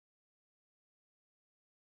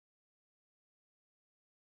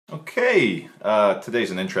Okay,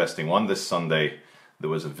 today's an interesting one. This Sunday there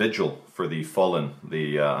was a vigil for the fallen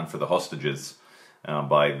and for the hostages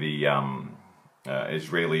by the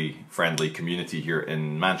Israeli-friendly community here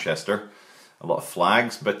in Manchester. A lot of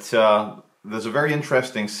flags, but there's a very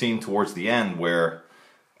interesting scene towards the end where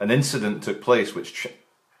an incident took place which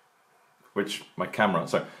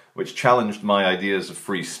challenged my ideas of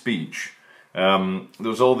free speech. There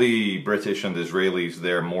was all the British and Israelis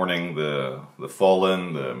there mourning the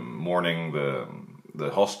fallen, mourning the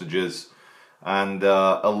hostages, and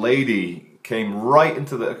a lady came right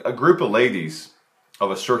into a group of ladies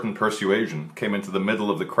of a certain persuasion came into the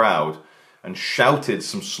middle of the crowd and shouted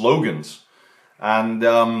some slogans. And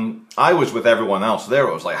I was with everyone else there.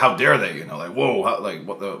 I was like, how dare they? You know, like, whoa,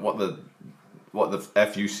 what the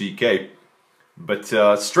F-U-C-K. But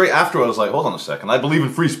straight after I was like, hold on a second, I believe in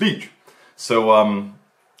free speech. So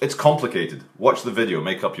it's complicated. Watch the video,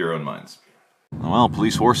 make up your own minds. Well,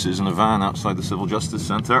 police horses in a van outside the Civil Justice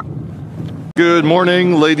Centre. Good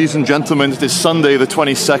morning, ladies and gentlemen. It is Sunday, the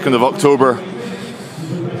 22nd of October.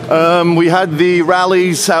 We had the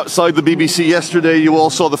rallies outside the BBC yesterday. You all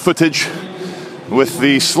saw the footage with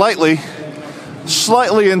the slightly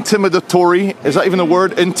intimidatory, is that even a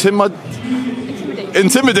word?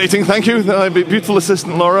 Intimidating, thank you. My beautiful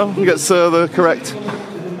assistant Laura gets the correct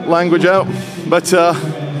language out. But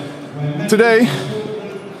today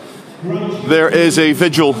there is a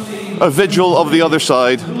vigil of the other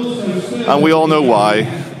side, and we all know why.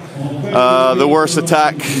 The worst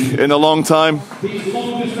attack in a long time,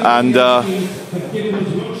 and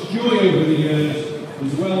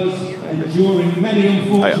enduring many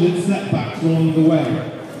unfortunate setbacks along the way.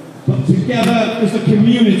 But together as a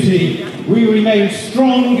community, we remain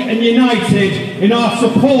strong and united in our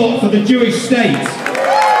support for the Jewish state.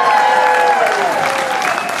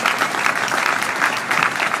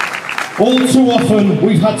 All too often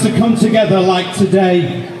we've had to come together like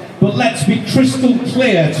today, but let's be crystal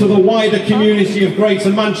clear to the wider community of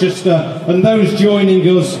Greater Manchester and those joining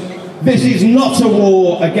us. This is not a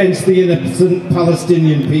war against the innocent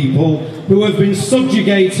Palestinian people who have been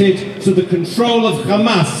subjugated to the control of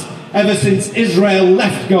Hamas ever since Israel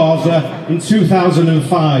left Gaza in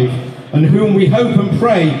 2005, and whom we hope and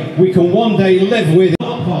pray we can one day live with.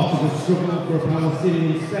 Not part of the struggle for a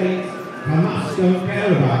Palestinian state. Hamas don't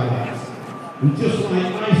care about that. And just like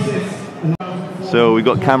ISIS and so we've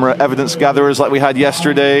got camera evidence gatherers like we had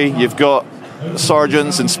yesterday. You've got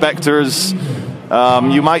sergeants, inspectors.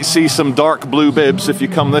 You might see some dark blue bibs if you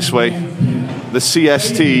come this way. The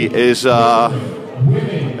CST is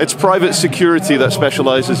it's private security that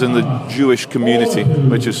specializes in the Jewish community,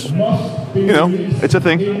 which is, you know, it's a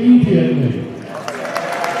thing.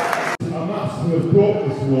 Hamas who have brought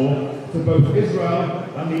this war to both Israel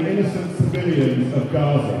and the innocent civilians of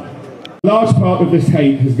Gaza. A large part of this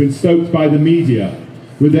hate has been stoked by the media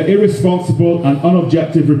with their irresponsible and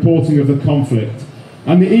unobjective reporting of the conflict,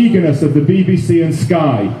 and the eagerness of the BBC and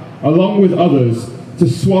Sky, along with others, to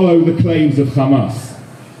swallow the claims of Hamas.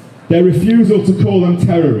 Their refusal to call them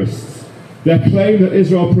terrorists, their claim that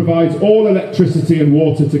Israel provides all electricity and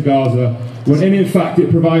water to Gaza, when in fact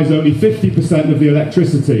it provides only 50% of the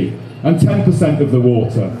electricity and 10% of the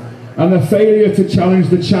water, and their failure to challenge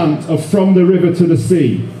the chant of "from the river to the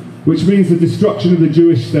sea," which means the destruction of the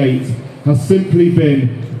Jewish state, has simply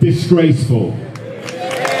been disgraceful.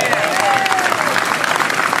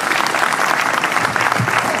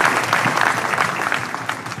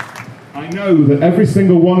 I know that every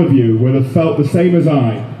single one of you will have felt the same as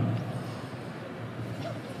I.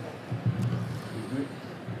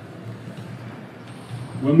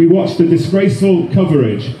 When we watched the disgraceful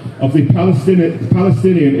coverage of the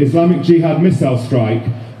Palestinian Islamic Jihad missile strike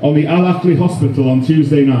on the Al-Aqli hospital on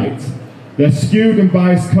Tuesday night, their skewed and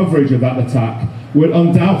biased coverage of that attack would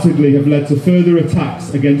undoubtedly have led to further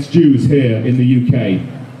attacks against Jews here in the UK.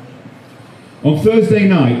 On Thursday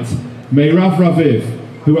night, Meirav Raviv,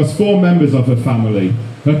 who has 4 members of her family,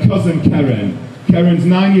 her cousin Keren, Keren's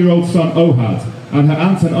 9-year-old son Ohad, and her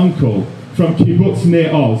aunt and uncle from kibbutz near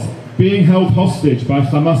Oz, being held hostage by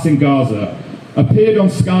Hamas in Gaza, appeared on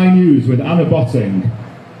Sky News with Anna Botting,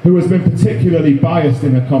 who has been particularly biased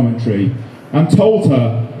in her commentary, and told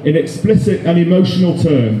her in explicit and emotional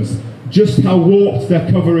terms just how warped their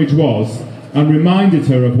coverage was, and reminded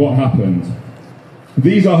her of what happened.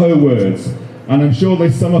 These are her words, and I'm sure they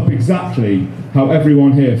sum up exactly how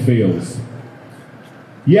everyone here feels.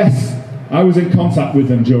 Yes, I was in contact with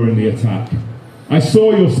them during the attack. I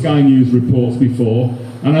saw your Sky News reports before,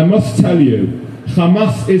 and I must tell you,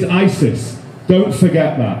 Hamas is ISIS. Don't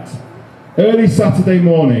forget that. Early Saturday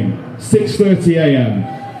morning, 6:30 a.m,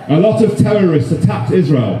 a lot of terrorists attacked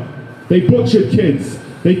Israel. They butchered kids,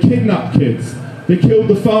 They kidnapped kids. They killed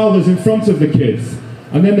the fathers in front of the kids.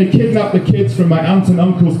 And then they kidnapped the kids from my aunt and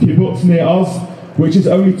uncle's kibbutz near Oz, which is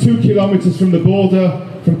only 2 kilometers from the border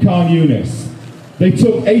from Khan Yunis. They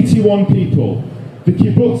took 81 people. The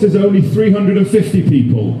kibbutz is only 350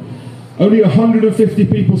 people. Only 150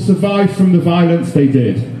 people survived from the violence they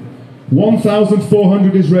did.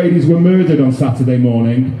 1,400 Israelis were murdered on Saturday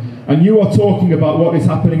morning, and you are talking about what is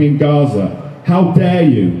happening in Gaza. How dare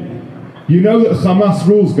you? You know that Hamas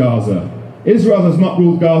rules Gaza. Israel has not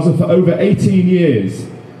ruled Gaza for over 18 years.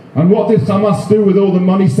 And what did Hamas do with all the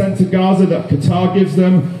money sent to Gaza that Qatar gives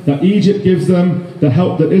them, that Egypt gives them, the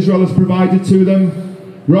help that Israel has provided to them?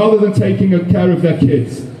 Rather than taking care of their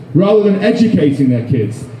kids, rather than educating their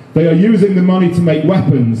kids, they are using the money to make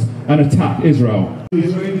weapons and attack Israel. The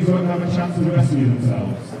Israelis won't have a chance to rescue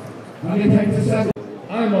themselves. And they came to say,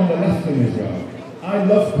 I'm on the left in Israel. I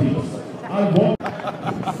love peace. I want...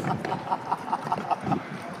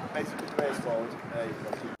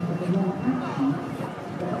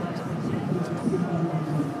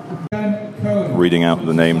 Reading out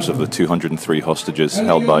the names of the 203 hostages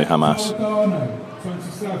held by Hamas.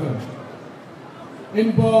 27.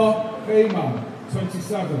 Inbar Rehman,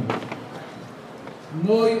 27.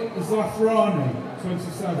 Noy Zafrani,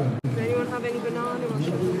 27. Does anyone have any banana or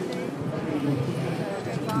something?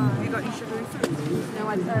 You got your sugar and fruit? No,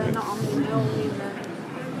 not on me, only in there.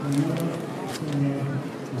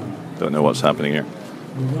 Don't know what's happening here.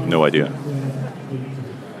 No idea.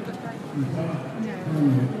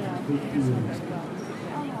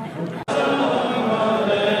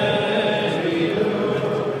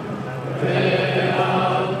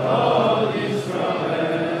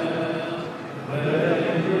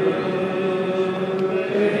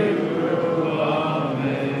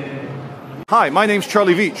 Hi, my name's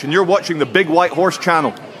cveitch, and you're watching the Big White Horse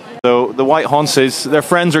channel. So the white horses, their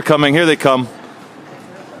friends are coming. Here they come.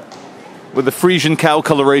 With the Frisian cow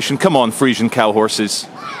coloration. Come on, Frisian cow horses.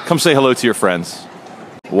 Come say hello to your friends.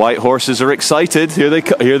 White horses are excited. Here they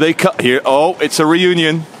come. Here they come. Here. Oh, it's a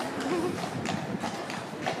reunion.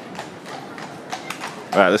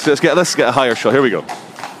 All right, let's get a higher shot. Here we go.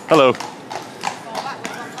 Hello.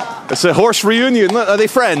 It's a horse reunion. Are they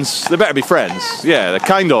friends? They better be friends. Yeah, they're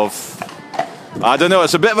kind of. I don't know.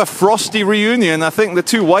 It's a bit of a frosty reunion. I think the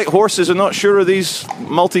two white horses are not sure of these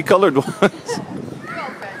multicolored ones.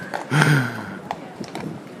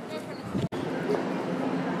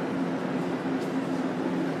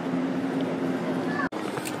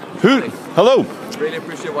 Hello. Really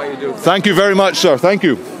appreciate what you do. Thank you very much, sir. Thank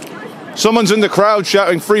you. Someone's in the crowd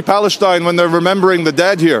shouting "Free Palestine" when they're remembering the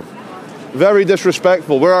dead here. Very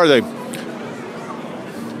disrespectful. Where are they?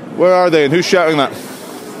 Where are they? And who's shouting that?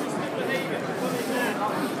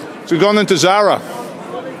 She's gone into Zara.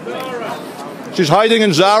 She's hiding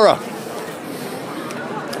in Zara.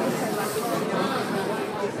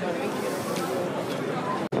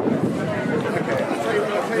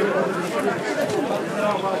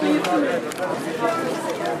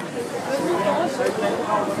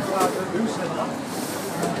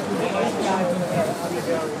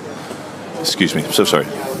 Excuse me, I'm so sorry.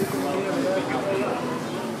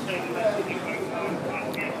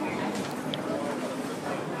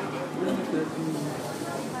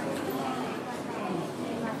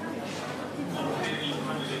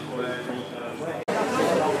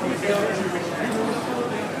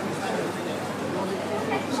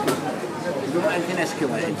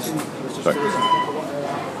 Sorry.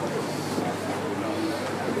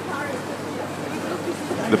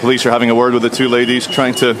 The police are having a word with the two ladies,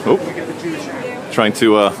 trying to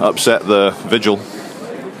upset the vigil.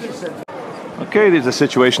 Okay, there's a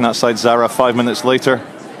situation outside Zara 5 minutes later.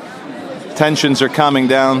 Tensions are calming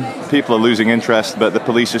down, people are losing interest, but the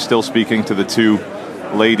police are still speaking to the two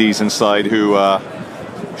ladies inside who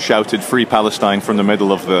shouted "Free Palestine" from the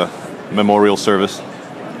middle of the memorial service.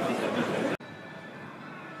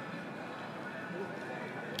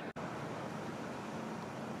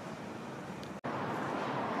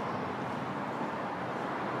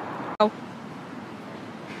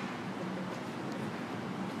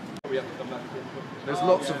 There's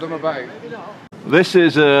lots of them about. This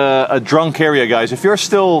is a drunk area, guys. If you're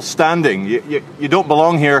still standing, you don't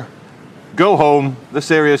belong here. Go home. This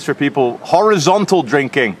area is for people horizontal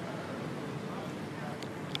drinking.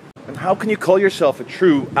 And how can you call yourself a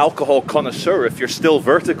true alcohol connoisseur if you're still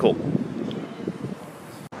vertical?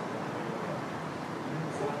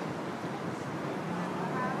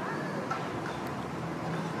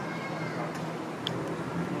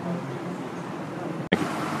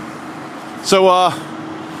 So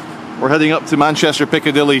we're heading up to Manchester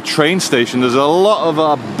Piccadilly train station. There's a lot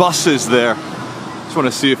of buses there. Just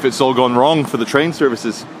want to see if it's all gone wrong for the train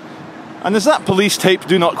services. And is that police tape,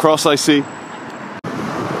 "Do not cross" I see?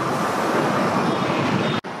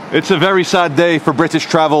 It's a very sad day for British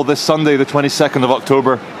travel this Sunday, the 22nd of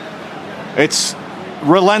October. It's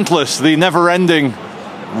relentless, the never-ending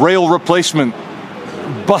rail replacement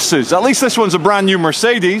buses. At least this one's a brand new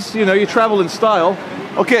Mercedes. You know, you travel in style.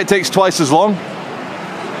 Okay, it takes twice as long.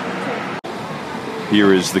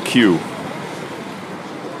 Here is the queue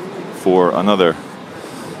for another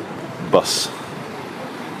bus.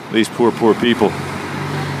 These poor people.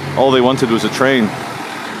 All they wanted was a train.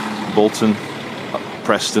 Bolton,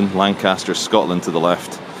 Preston, Lancaster, Scotland to the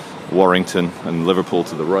left, Warrington and Liverpool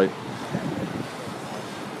to the right.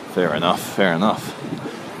 Fair enough, fair enough.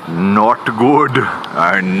 Not good.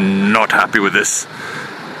 I'm not happy with this.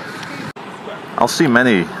 I'll see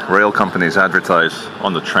many rail companies advertise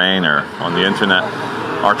on the train or on the internet.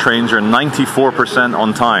 Our trains are 94%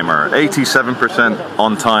 on time or 87%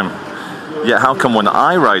 on time. Yet how come when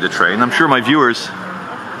I ride a train, I'm sure my viewers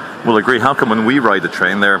will agree, how come when we ride a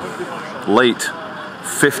train they're late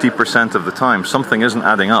 50% of the time? Something isn't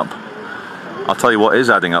adding up. I'll tell you what is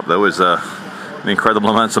adding up though is the incredible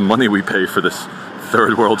amounts of money we pay for this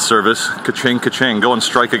third world service. Ka-ching, ka-ching. Go on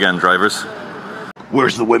strike again, drivers.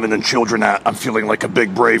 Where's the women and children at? I'm feeling like a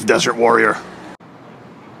big brave desert warrior.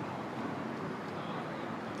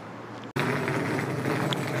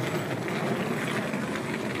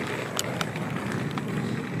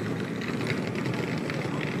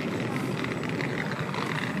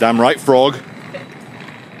 Damn right, frog.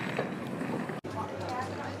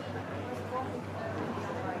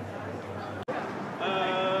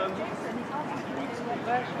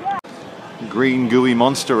 Green gooey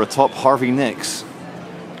monster atop Harvey Nicks.